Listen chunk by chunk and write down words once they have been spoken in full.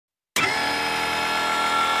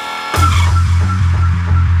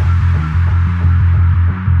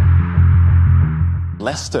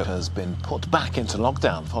Leicester has been put back into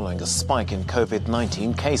lockdown following a spike in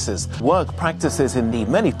COVID-19 cases. Work practices in the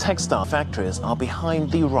many textile factories are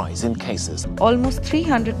behind the rise in cases. Almost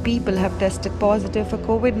 300 people have tested positive for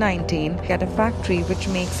COVID-19 at a factory which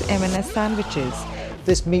makes M&S sandwiches.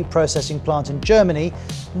 This meat processing plant in Germany,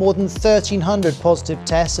 more than 1,300 positive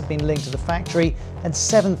tests have been linked to the factory and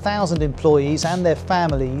 7,000 employees and their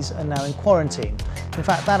families are now in quarantine. In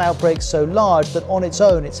fact, that outbreak's so large that on its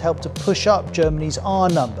own it's helped to push up Germany's R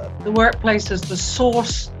number. The workplace is the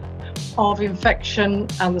source of infection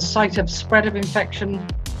and the site of spread of infection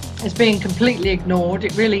is being completely ignored.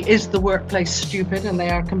 It really is the workplace stupid, and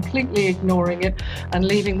they are completely ignoring it and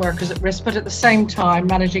leaving workers at risk, but at the same time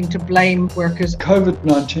managing to blame workers.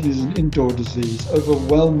 COVID-19 is an indoor disease.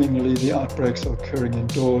 Overwhelmingly, the outbreaks are occurring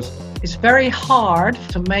indoors. It's very hard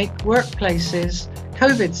to make workplaces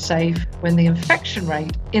COVID safe when the infection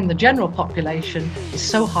rate in the general population is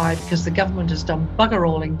so high because the government has done bugger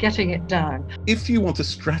all in getting it down. If you want a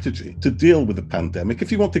strategy to deal with the pandemic,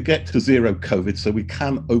 if you want to get to zero COVID so we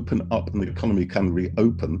can open up and the economy can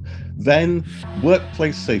reopen, then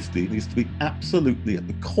workplace safety needs to be absolutely at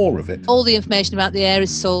the core of it. All the information about the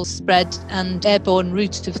aerosol spread and airborne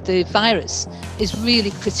route of the virus is really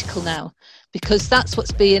critical now, because that's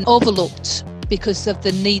what's being overlooked because of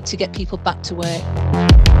the need to get people back to work.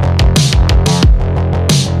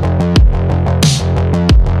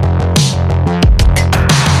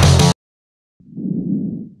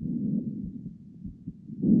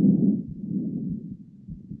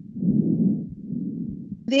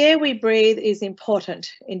 The air we breathe is important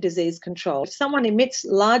in disease control. If someone emits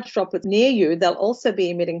large droplets near you, they'll also be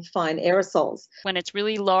emitting fine aerosols. When it's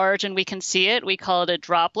really large and we can see it, we call it a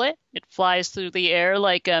droplet. It flies through the air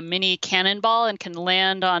like a mini cannonball and can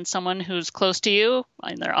land on someone who's close to you,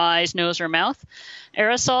 in their eyes, nose, or mouth.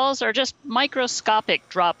 Aerosols are just microscopic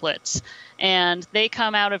droplets, and they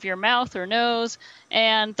come out of your mouth or nose,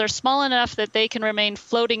 and they're small enough that they can remain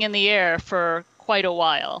floating in the air for quite a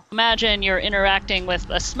while. Imagine you're interacting with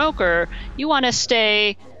a smoker. You want to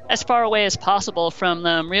stay as far away as possible from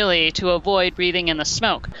them, really, to avoid breathing in the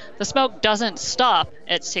smoke. The smoke doesn't stop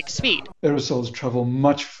at 6 feet. Aerosols travel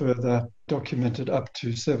much further, documented up to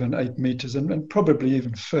 7-8 meters, and probably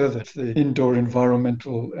even further if the indoor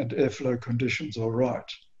environmental and airflow conditions are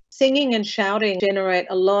right. Singing and shouting generate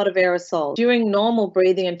a lot of aerosols. During normal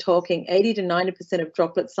breathing and talking, 80 to 90% of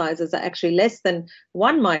droplet sizes are actually less than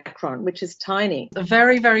 1 micron, which is tiny. The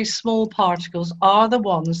very, very small particles are the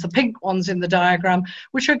ones, the pink ones in the diagram,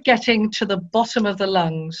 which are getting to the bottom of the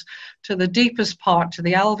lungs, to the deepest part, to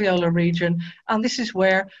the alveolar region, and this is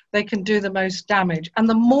where they can do the most damage. And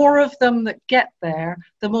the more of them that get there,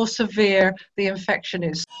 the more severe the infection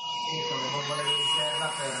is.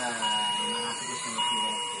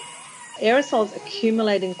 Aerosols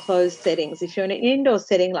accumulate in closed settings. If you're in an indoor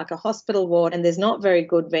setting like a hospital ward and there's not very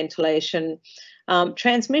good ventilation,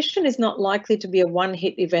 transmission is not likely to be a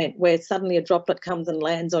one-hit event where suddenly a droplet comes and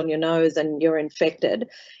lands on your nose and you're infected.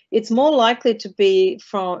 It's more likely to be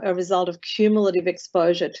from a result of cumulative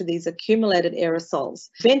exposure to these accumulated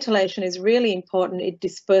aerosols. Ventilation is really important. It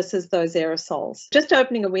disperses those aerosols. Just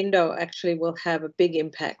opening a window actually will have a big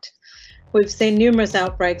impact. We've seen numerous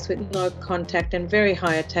outbreaks with no contact and very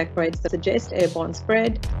high attack rates that suggest airborne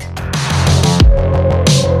spread.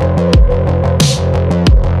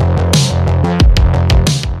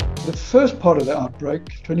 The first part of the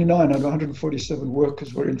outbreak, 29 out of 147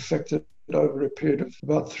 workers were infected over a period of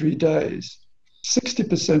about 3 days.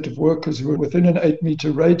 60% of workers who were within an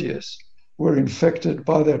 8-meter radius were infected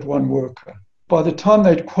by that one worker. By the time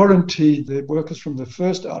they'd quarantined the workers from the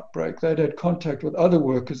first outbreak, they'd had contact with other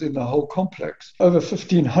workers in the whole complex. Over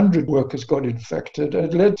 1,500 workers got infected, and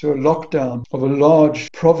it led to a lockdown of a large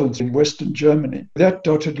province in Western Germany. That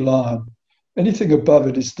dotted line, anything above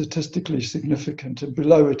it is statistically significant, and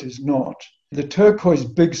below it is not. The turquoise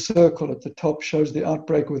big circle at the top shows the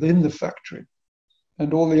outbreak within the factory,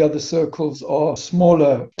 and all the other circles are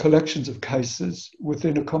smaller collections of cases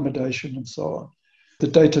within accommodation and so on. The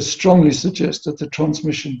data strongly suggests that the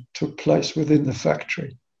transmission took place within the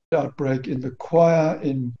factory. The outbreak in the choir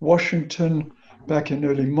in Washington back in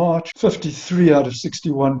early March, 53 out of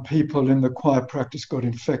 61 people in the choir practice got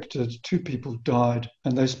infected, 2 people died,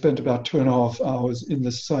 and they spent about 2.5 hours in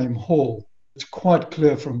the same hall. It's quite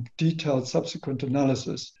clear from detailed subsequent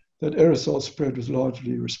analysis that aerosol spread was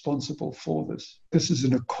largely responsible for this. This is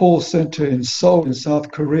in a call center in Seoul in South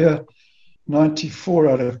Korea. 94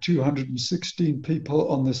 out of 216 people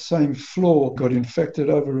on the same floor got infected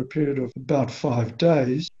over a period of about 5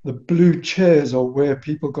 days. The blue chairs are where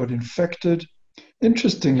people got infected,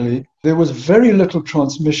 Interestingly, there was very little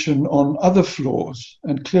transmission on other floors,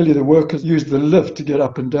 and clearly the workers used the lift to get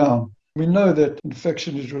up and down. We know that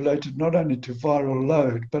infection is related not only to viral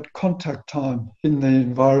load, but contact time in the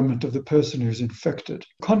environment of the person who's infected.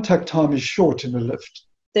 Contact time is short in a lift.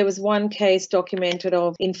 There was one case documented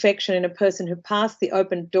of infection in a person who passed the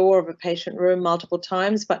open door of a patient room multiple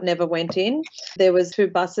times but never went in. There was 2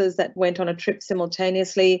 buses that went on a trip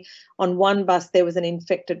simultaneously. On one bus, there was an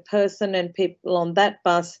infected person, and people on that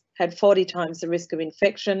bus had 40 times the risk of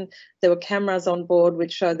infection. There were cameras on board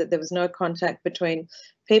which showed that there was no contact between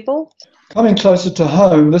people. Coming closer to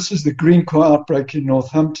home, this is the Greencore outbreak in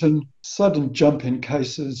Northampton. Sudden jump in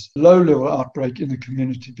cases, low level outbreak in the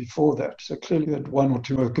community before that. So clearly we had 1 or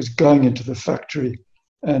 2 workers going into the factory,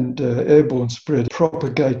 and airborne spread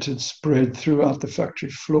spread throughout the factory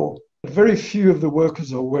floor. Very few of the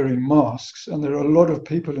workers are wearing masks, and there are a lot of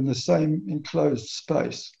people in the same enclosed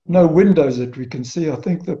space. No windows that we can see. I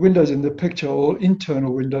think the windows in the picture are all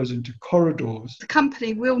internal windows into corridors. The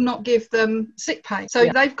company will not give them sick pay. So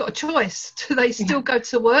they've got a choice. Do they still go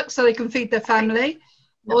to work so they can feed their family?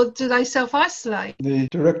 Or do they self-isolate? The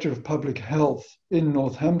Director of Public Health in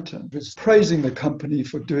Northampton is praising the company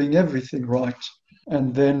for doing everything right,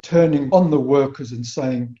 and then turning on the workers and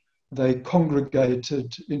saying they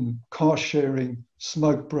congregated in car sharing,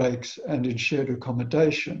 smoke breaks, and in shared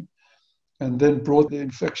accommodation, and then brought the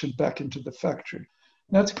infection back into the factory.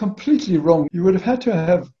 That's completely wrong. You would have had to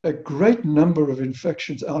have a great number of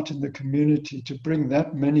infections out in the community to bring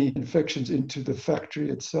that many infections into the factory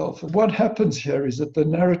itself. And what happens here is that the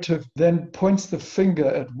narrative then points the finger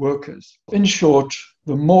at workers. In short,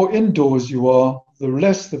 the more indoors you are, the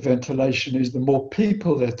less the ventilation is, the more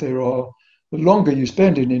people that there are, the longer you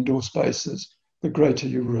spend in indoor spaces, the greater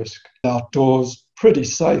your risk. Outdoors, pretty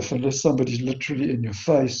safe unless somebody's literally in your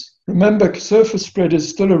face. Remember, surface spread is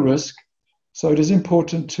still a risk. So it is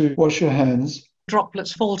important to wash your hands.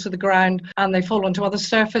 Droplets fall to the ground and they fall onto other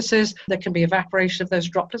surfaces. There can be evaporation of those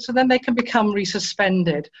droplets, and then they can become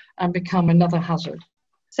resuspended and become another hazard.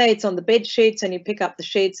 Say it's on the bed sheets and you pick up the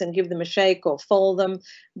sheets and give them a shake or fold them.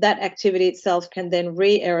 That activity itself can then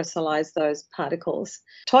re-aerosolize those particles.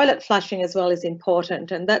 Toilet flushing as well is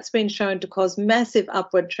important, and that's been shown to cause massive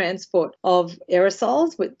upward transport of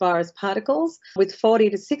aerosols with virus particles, with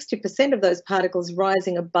 40 to 60% of those particles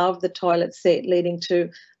rising above the toilet seat, leading to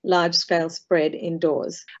large-scale spread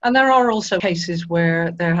indoors. And there are also cases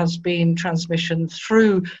where there has been transmission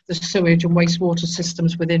through the sewage and wastewater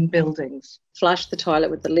systems within buildings. Flush the toilet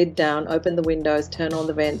with the lid down, open the windows, turn on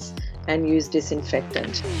the vents, and use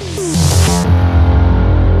disinfectant.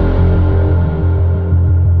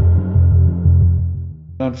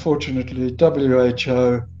 Unfortunately,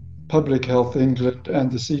 WHO, Public Health England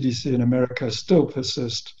and the CDC in America still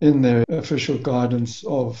persist in their official guidance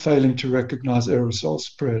of failing to recognize aerosol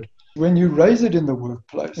spread. When you raise it in the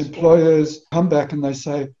workplace, employers come back and they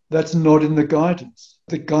say, that's not in the guidance.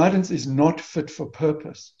 The guidance is not fit for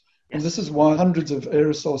purpose. And this is why hundreds of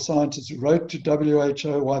aerosol scientists wrote to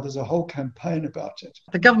WHO, why there's a whole campaign about it.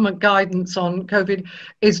 The government guidance on COVID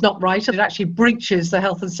is not right. It actually breaches the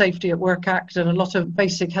Health and Safety at Work Act and a lot of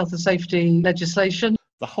basic health and safety legislation.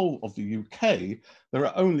 The whole of the UK, there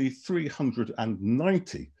are only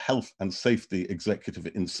 390 health and safety executive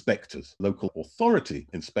inspectors. Local authority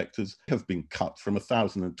inspectors have been cut from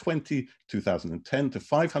 1,020 2010 to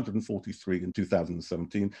 543 in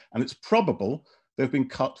 2017, and it's probable they've been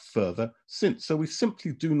cut further since. So we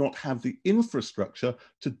simply do not have the infrastructure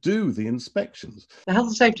to do the inspections. The health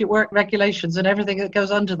and safety at work regulations and everything that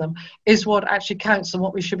goes under them is what actually counts and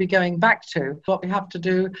what we should be going back to. What we have to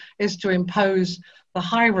do is to impose the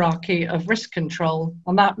hierarchy of risk control,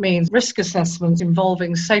 and that means risk assessments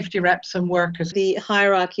involving safety reps and workers. The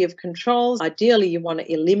hierarchy of controls, ideally you want to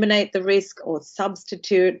eliminate the risk or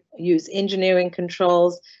substitute, use engineering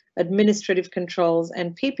controls, administrative controls,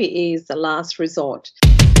 and PPE is the last resort.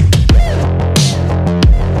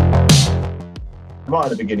 Right at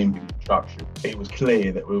the beginning of construction, it was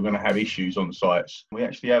clear that we were going to have issues on sites. We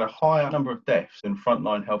actually had a higher number of deaths than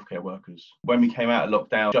frontline healthcare workers. When we came out of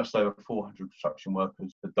lockdown, just over 400 construction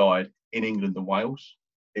workers had died in England and Wales.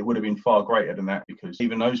 It would have been far greater than that, because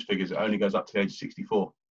even those figures, it only goes up to the age of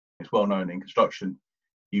 64. It's well known in construction,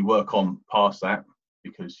 you work on past that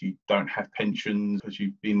because you don't have pensions, because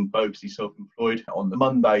you've been bogusly self-employed. On the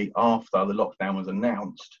Monday after the lockdown was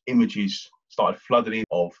announced, images started flooding in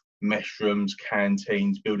of mess rooms,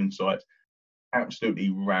 canteens, building sites, absolutely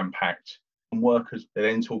ram-packed. And workers are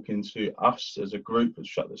then talking to us as a group that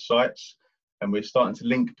shut the sites And we're starting to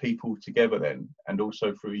link people together then, and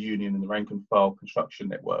also through a union and the rank and file construction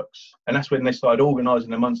networks. And that's when they started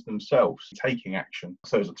organising amongst themselves, taking action.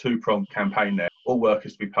 So it was a two-pronged campaign there. All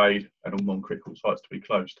workers to be paid and all non-critical sites to be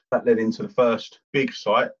closed. That led into the first big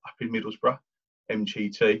site up in Middlesbrough,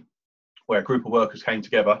 MGT, where a group of workers came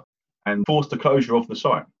together and forced the closure of the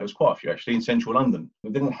site. There was quite a few actually in central London.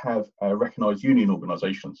 We didn't have a recognised union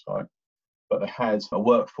organisation site, but they had a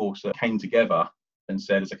workforce that came together and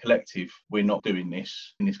said, as a collective, we're not doing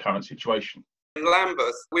this in this current situation. In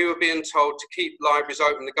Lambeth, we were being told to keep libraries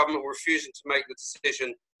open. The government were refusing to make the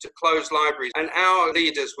decision to close libraries, and our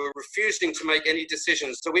leaders were refusing to make any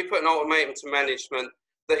decisions. So we put an ultimatum to management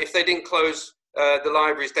that if they didn't close the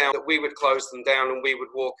libraries down, that we would close them down and we would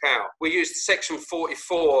walk out. We used Section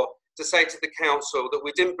 44 to say to the council that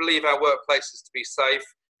we didn't believe our workplaces to be safe,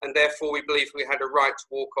 and therefore we believed we had a right to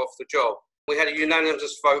walk off the job. We had a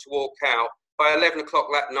unanimous vote to walk out. By 11 o'clock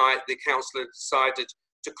that night, the council had decided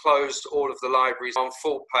to close all of the libraries on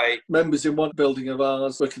full pay. Members in one building of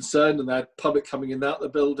ours were concerned, and they had public coming in and out the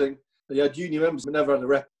building. They had union members, but never had a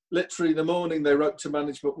rep. Literally in the morning, they wrote to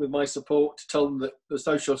management with my support to tell them that the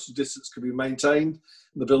social distance could be maintained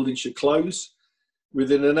and the building should close.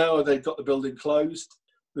 Within an hour, they'd got the building closed.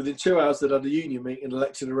 Within 2 hours, they'd had a union meeting and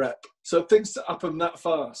elected a rep. So things happened that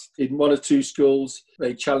fast. In one or two schools,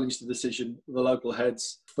 they challenged the decision of the local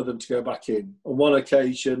heads for them to go back in. On one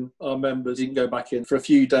occasion, our members didn't go back in for a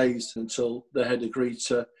few days until the head agreed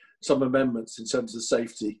to some amendments in terms of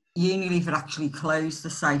safety. Unilever actually closed the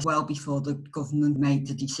site well before the government made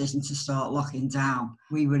the decision to start locking down.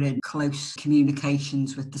 We were in close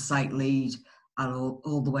communications with the site lead and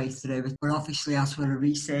all the way through it. But obviously, as we're a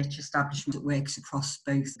research establishment that works across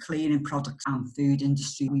both cleaning products and food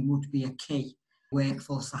industry, we would be a key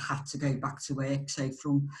workforce that had to go back to work. So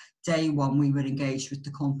from day one, we were engaged with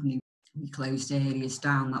the company. We closed areas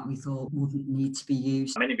down that we thought wouldn't need to be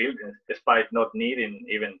used. Many buildings, despite not needing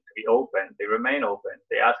even to be open, they remain open.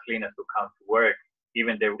 They ask cleaners to come to work,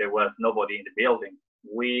 even though there was nobody in the building.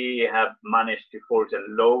 We have managed to force a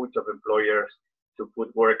load of employers to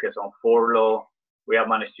put workers on furlough. We have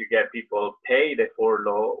managed to get people pay the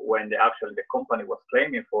furlough when the company was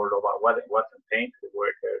claiming furlough, but wasn't paying to the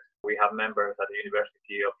workers. We have members at the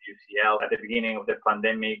University of UCL. At the beginning of the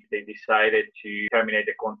pandemic, they decided to terminate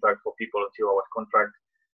the contract for people on 2 hours contract.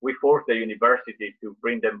 We forced the university to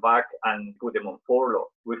bring them back and put them on furlough.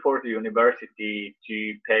 We forced the university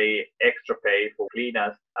to pay extra pay for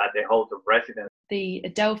cleaners at the halls of residence. The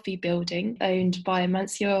Adelphi building, owned by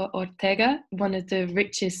Amancio Ortega, one of the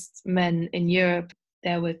richest men in Europe.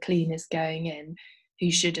 There were cleaners going in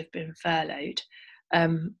who should have been furloughed.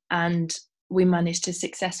 And we managed to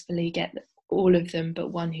successfully get all of them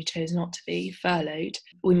but one who chose not to be furloughed.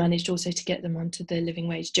 We managed also to get them onto the living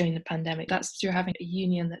wage during the pandemic. That's through having a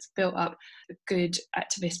union that's built up a good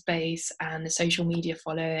activist base and a social media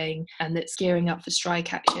following, and that's gearing up for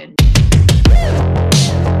strike action.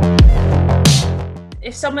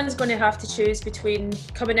 If someone's going to have to choose between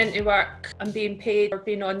coming into work and being paid or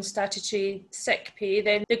being on statutory sick pay,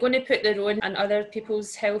 then they're going to put their own and other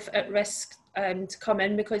people's health at risk to come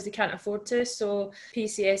in because they can't afford to. So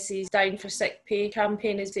PCSE's Dying for Sick Pay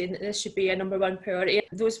campaign is saying that this should be a number one priority.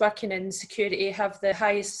 Those working in security have the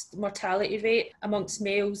highest mortality rate amongst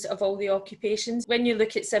males of all the occupations. When you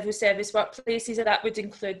look at civil service workplaces, that would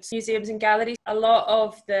include museums and galleries. A lot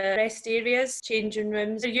of the rest areas, changing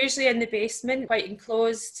rooms, are usually in the basement, quite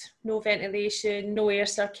enclosed, no ventilation, no air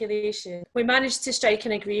circulation. We managed to strike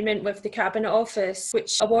an agreement with the Cabinet Office,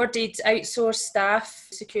 which awarded outsourced staff,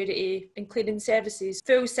 security and cleaning services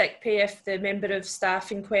full sick pay if the member of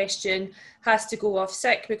staff in question has to go off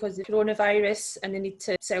sick because of the coronavirus and they need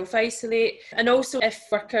to self-isolate. And also if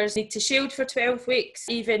workers need to shield for 12 weeks,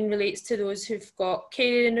 even relates to those who've got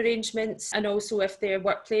caring arrangements, and also if their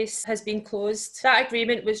workplace has been closed. That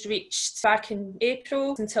agreement was reached back in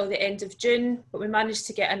April until the end of June, but we managed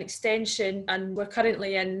to get an extension and we're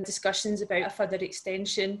currently in discussions about a further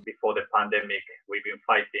extension. Before the pandemic, we've been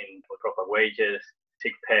fighting for proper wages,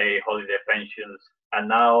 sick pay, holiday pensions. And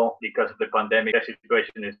now, because of the pandemic, the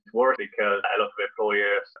situation is worse because a lot of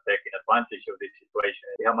employers are taking advantage of this situation.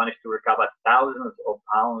 We have managed to recover thousands of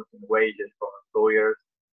pounds in wages from employers.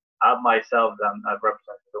 I myself am a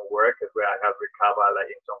representative of workers where I have recovered, like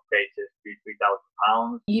in some cases,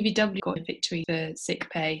 £3,000. UVW got a victory for sick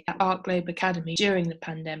pay at Art Globe Academy during the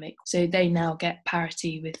pandemic, so they now get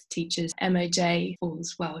parity with teachers. MOJ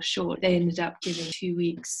falls well short. They ended up giving 2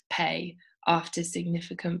 weeks pay after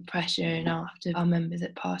significant pressure and after our members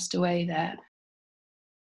had passed away there.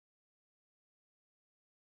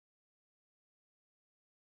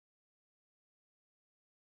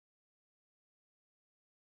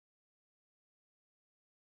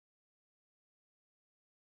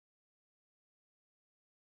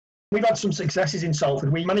 We've had some successes in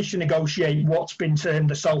Salford. We managed to negotiate what's been termed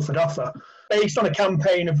the Salford offer, based on a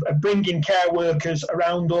campaign of bringing care workers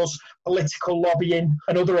around us, political lobbying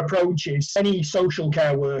and other approaches. Any social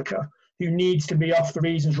care worker who needs to be off for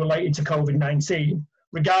reasons related to COVID-19,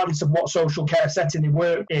 regardless of what social care setting they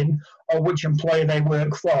work in or which employer they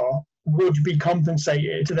work for, would be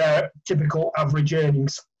compensated to their typical average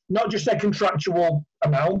earnings. Not just their contractual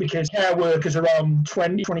amount, because care workers are on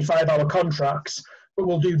 20, 25-hour contracts, but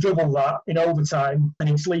we'll do double that in overtime and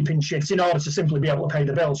in sleeping shifts in order to simply be able to pay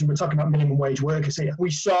the bills. And we're talking about minimum wage workers here. We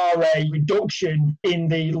saw a reduction in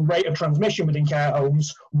the rate of transmission within care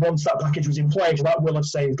homes once that package was in place. That will have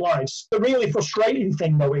saved lives. The really frustrating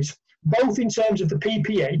thing, though, is both in terms of the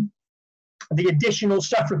PPE, the additional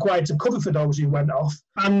staff required to cover for those who went off,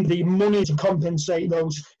 and the money to compensate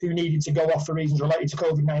those who needed to go off for reasons related to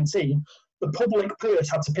COVID-19, the public purse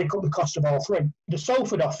had to pick up the cost of all three. The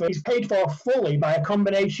Salford offer is paid for fully by a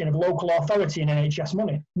combination of local authority and NHS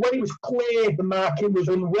money. When it was clear the market was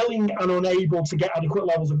unwilling and unable to get adequate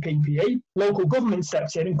levels of PPE, local government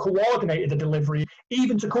stepped in and coordinated the delivery,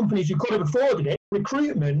 even to companies who could have afforded it.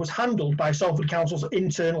 Recruitment was handled by Salford Council's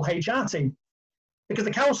internal HR team, because the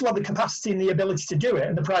council had the capacity and the ability to do it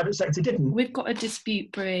and the private sector didn't. We've got a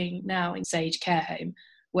dispute brewing now in Sage Care Home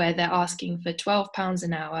where they're asking for £12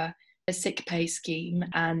 an hour, a sick pay scheme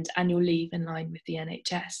and annual leave in line with the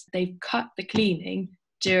NHS. They've cut the cleaning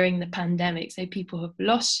during the pandemic, so people have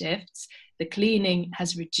lost shifts. The cleaning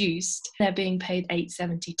has reduced. They're being paid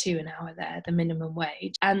 £8.72 an hour there, the minimum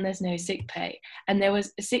wage, and there's no sick pay. And there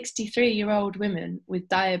was a 63-year-old woman with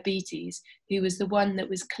diabetes who was the one that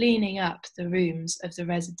was cleaning up the rooms of the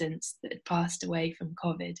residents that had passed away from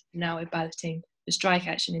COVID. Now we're balloting the strike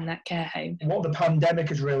action in that care home. What the pandemic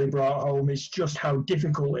has really brought home is just how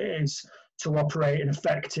difficult it is to operate an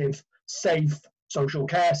effective, safe social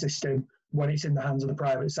care system when it's in the hands of the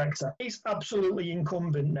private sector. It's absolutely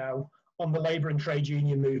incumbent now on the labour and trade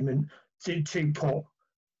union movement to put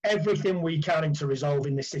everything we can into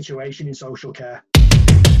resolving this situation in social care.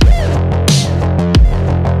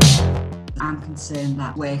 I'm concerned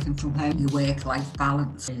that working from home, your work-life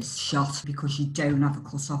balance is shot because you don't have a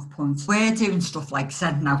cut-off point. We're doing stuff like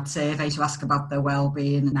sending out surveys to ask about their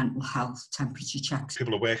well-being and mental health, temperature checks.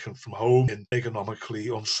 People are working from home in economically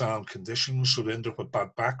unsound conditions, so they end up with bad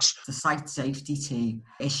backs. The site safety team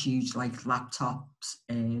issues like laptops,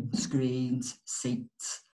 screens,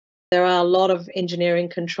 seats. There are a lot of engineering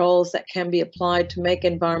controls that can be applied to make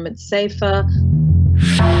environments safer.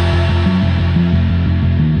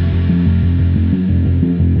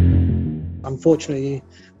 Unfortunately,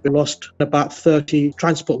 we lost about 30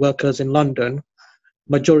 transport workers in London,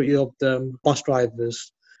 majority of them bus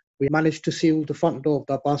drivers. We managed to seal the front door of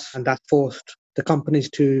the bus, and that forced the companies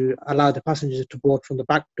to allow the passengers to board from the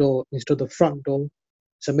back door instead of the front door.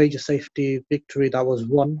 It's a major safety victory that was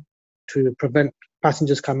won to prevent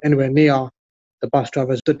passengers coming anywhere near the bus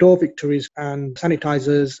drivers. The door victories and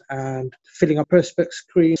sanitizers and filling up perspex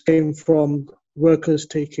screens came from workers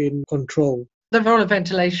taking control. The role of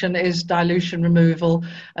ventilation is dilution removal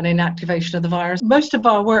and inactivation of the virus. Most of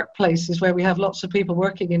our workplaces where we have lots of people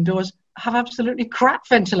working indoors have absolutely crap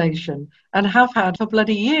ventilation and have had for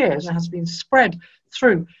bloody years. It has been spread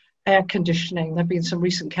through air conditioning. There have been some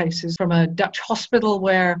recent cases from a Dutch hospital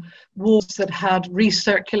where wards that had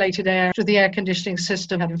recirculated air through the air conditioning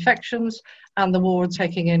system had infections, and the wards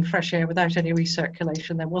taking in fresh air without any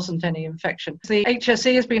recirculation. There wasn't any infection. The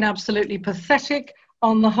HSE has been absolutely pathetic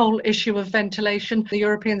on the whole issue of ventilation. The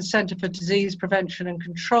European Centre for Disease Prevention and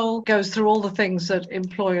Control goes through all the things that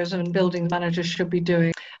employers and building managers should be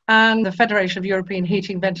doing. And the Federation of European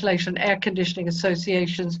Heating, Ventilation and Air Conditioning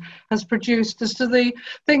Associations has produced as to the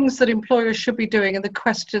things that employers should be doing and the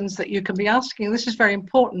questions that you can be asking. This is very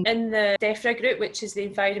important. In the DEFRA group, which is the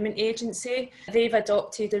Environment Agency, they've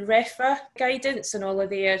adopted the REFRA guidance on all of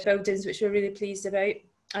their buildings, which we're really pleased about.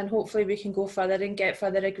 And hopefully we can go further and get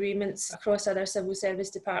further agreements across other civil service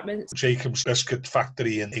departments. Jacobs Biscuit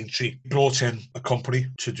Factory in Aintree brought in a company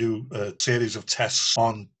to do a series of tests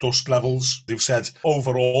on dust levels. They've said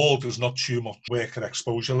overall there's not too much worker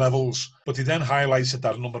exposure levels, but they then highlighted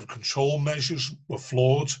that a number of control measures were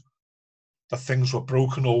flawed, that things were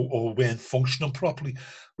broken or weren't functioning properly,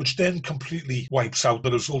 which then completely wipes out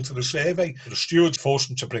the result of the survey. The stewards forced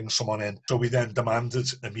them to bring someone in, so we then demanded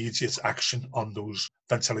immediate action on those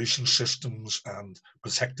ventilation systems and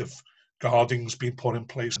protective guardings being put in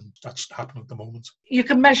place, and that's happening at the moment. You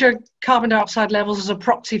can measure carbon dioxide levels as a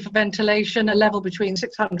proxy for ventilation, a level between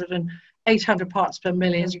 600 and 800 parts per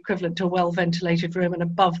million is equivalent to a well-ventilated room, and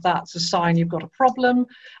above that's a sign you've got a problem,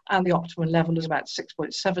 and the optimum level is about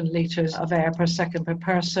 6.7 litres of air per second per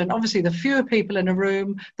person. Obviously, the fewer people in a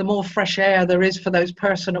room, the more fresh air there is for those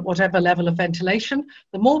person at whatever level of ventilation.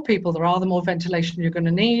 The more people there are, the more ventilation you're going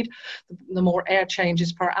to need, the more air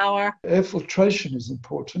changes per hour. Air filtration is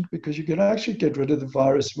important because you can actually get rid of the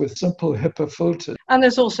virus with simple HEPA filters. And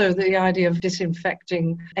there's also the idea of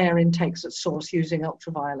disinfecting air intakes at source using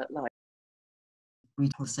ultraviolet light. We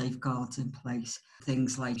put safeguards in place,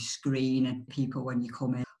 things like screening people when you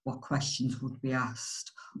come in, what questions would be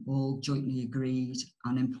asked, all jointly agreed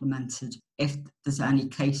and implemented. If there's any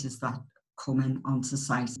cases that come in onto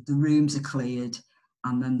site, the rooms are cleared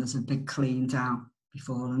and then there's a big clean down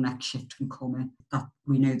before the next shift can come in, that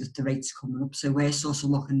we know that the rate's coming up. So we're sort of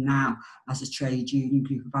looking now as a trade union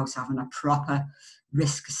group about having a proper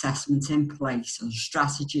risk assessment in place and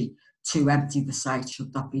strategy to empty the site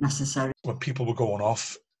should that be necessary. When people were going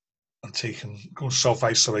off and going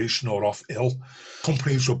self-isolation or off ill,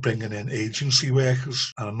 companies were bringing in agency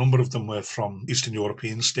workers, and a number of them were from Eastern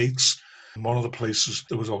European states. In one of the places,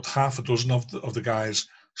 there was about half a dozen of the guys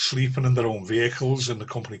sleeping in their own vehicles in the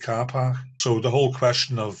company car park. So the whole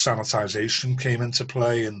question of sanitisation came into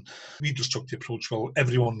play, and we just took the approach, well,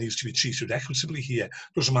 everyone needs to be treated equitably here.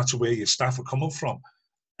 Doesn't matter where your staff are coming from.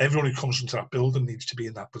 Everyone who comes into that building needs to be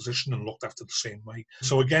in that position and looked after the same way.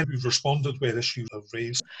 So again, we've responded where issues are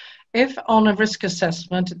raised. If on a risk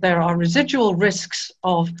assessment there are residual risks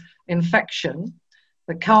of infection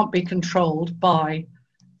that can't be controlled by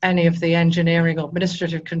any of the engineering or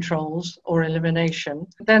administrative controls or elimination,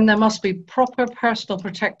 then there must be proper personal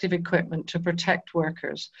protective equipment to protect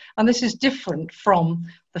workers. And this is different from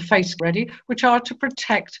the face ready, which are to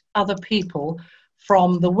protect other people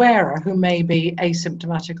from the wearer who may be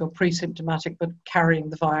asymptomatic or pre-symptomatic but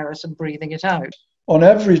carrying the virus and breathing it out. On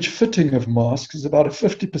average, fitting of masks is about a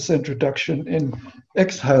 50% reduction in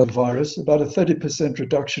exhaled virus, about a 30%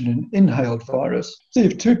 reduction in inhaled virus. So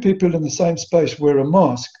if two people in the same space wear a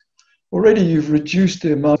mask, already you've reduced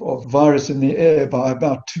the amount of virus in the air by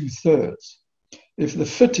about 2/3. If the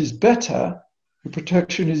fit is better, the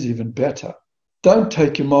protection is even better. Don't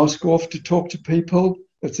take your mask off to talk to people.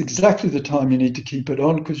 It's exactly the time you need to keep it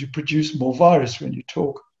on because you produce more virus when you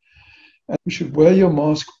talk. And you should wear your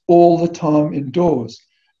mask all the time indoors.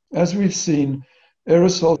 As we've seen,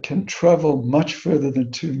 aerosol can travel much further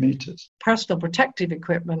than 2 meters. Personal protective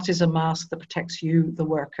equipment is a mask that protects you, the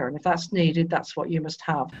worker, and if that's needed, that's what you must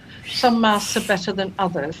have. Some masks are better than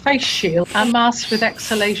others. Face shield and masks with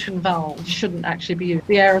exhalation valves shouldn't actually be used.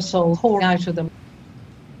 The aerosol pouring out of them.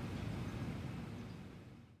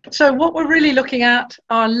 So what we're really looking at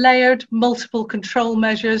are layered multiple control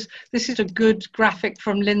measures. This is a good graphic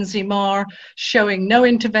from Lindsay Marr showing no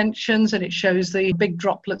interventions, and it shows the big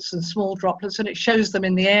droplets and small droplets, and it shows them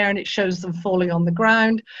in the air and it shows them falling on the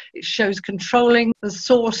ground. It shows controlling the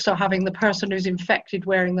source, so having the person who's infected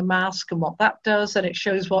wearing the mask and what that does, and it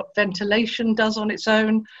shows what ventilation does on its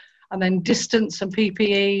own, and then distance and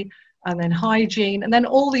PPE, and then hygiene, and then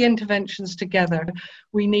all the interventions together.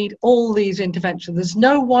 We need all these interventions. There's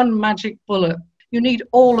no one magic bullet. You need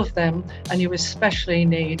all of them, and you especially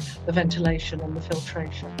need the ventilation and the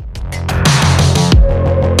filtration.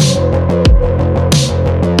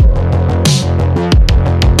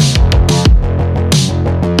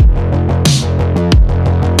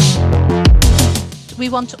 We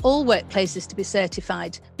want all workplaces to be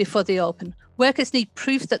certified before they open. Workers need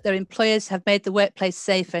proof that their employers have made the workplace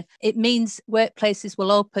safer. It means workplaces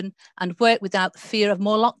will open and work without the fear of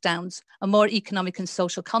more lockdowns and more economic and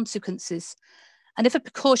social consequences. And if a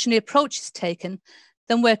precautionary approach is taken,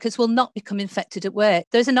 then workers will not become infected at work.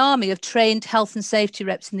 There's an army of trained health and safety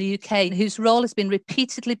reps in the UK whose role has been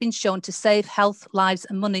repeatedly shown to save health, lives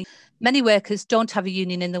and money. Many workers don't have a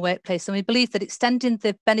union in the workplace, and we believe that extending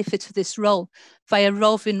the benefits of this role via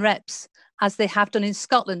roving reps, as they have done in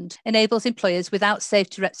Scotland, enables employers without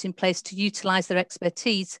safety reps in place to utilise their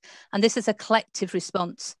expertise, and this is a collective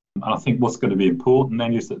response. I think what's going to be important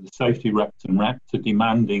then is that the safety reps and reps are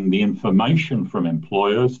demanding the information from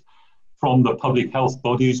employers, from the public health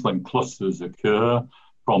bodies when clusters occur,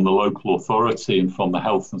 from the local authority and from the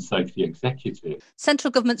health and safety executive.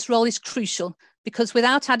 Central government's role is crucial because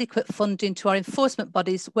without adequate funding to our enforcement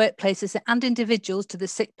bodies, workplaces and individuals to the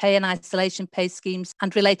sick pay and isolation pay schemes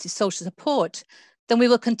and related social support, then we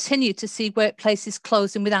will continue to see workplaces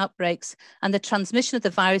closing with outbreaks and the transmission of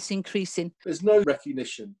the virus increasing. There's no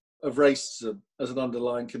recognition of racism as an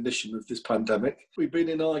underlying condition of this pandemic. We've been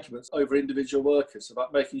in arguments over individual workers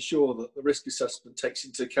about making sure that the risk assessment takes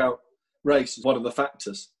into account race as one of the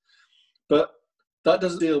factors. But That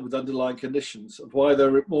doesn't deal with underlying conditions of why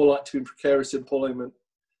they're more likely to be in precarious employment,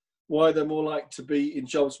 why they're more likely to be in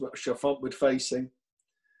jobs which are frontward facing,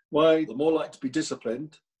 why they're more likely to be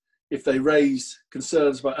disciplined if they raise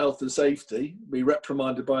concerns about health and safety, be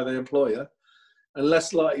reprimanded by their employer, and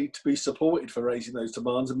less likely to be supported for raising those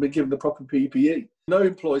demands and be given the proper PPE. No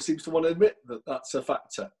employer seems to want to admit that that's a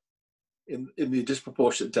factor in the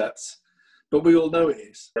disproportionate deaths, but we all know it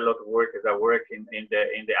is. A lot of workers that work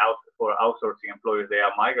for outsourcing employers, they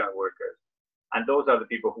are migrant workers, and those are the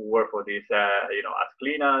people who work for these, as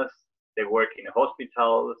cleaners. They work in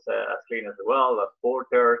hospitals as cleaners as well, as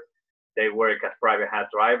porters. They work as private hat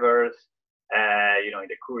drivers, in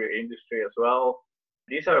the courier industry as well.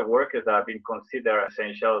 These are workers that have been considered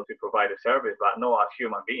essential to provide a service, but not as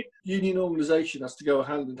human beings. Union organisation has to go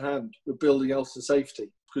hand in hand with building health and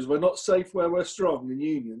safety, because we're not safe where we're strong in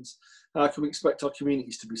unions. How can we expect our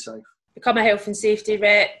communities to be safe? Become a health and safety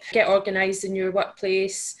rep, get organised in your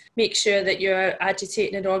workplace, make sure that you're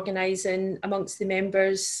agitating and organising amongst the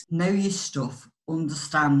members. Know your stuff,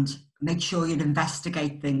 understand, make sure you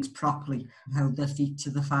investigate things properly, hold their feet to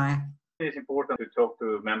the fire. It's important to talk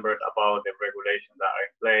to members about the regulations that are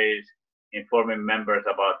in place, informing members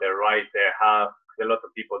about the rights they have. A lot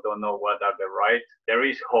of people don't know what are their rights. There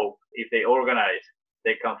is hope. If they organise,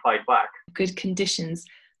 they can fight back. Good conditions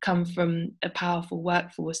come from a powerful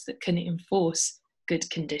workforce that can enforce good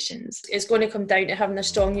conditions. It's going to come down to having a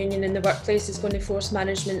strong union in the workplace. It's going to force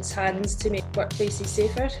management's hands to make workplaces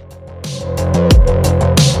safer.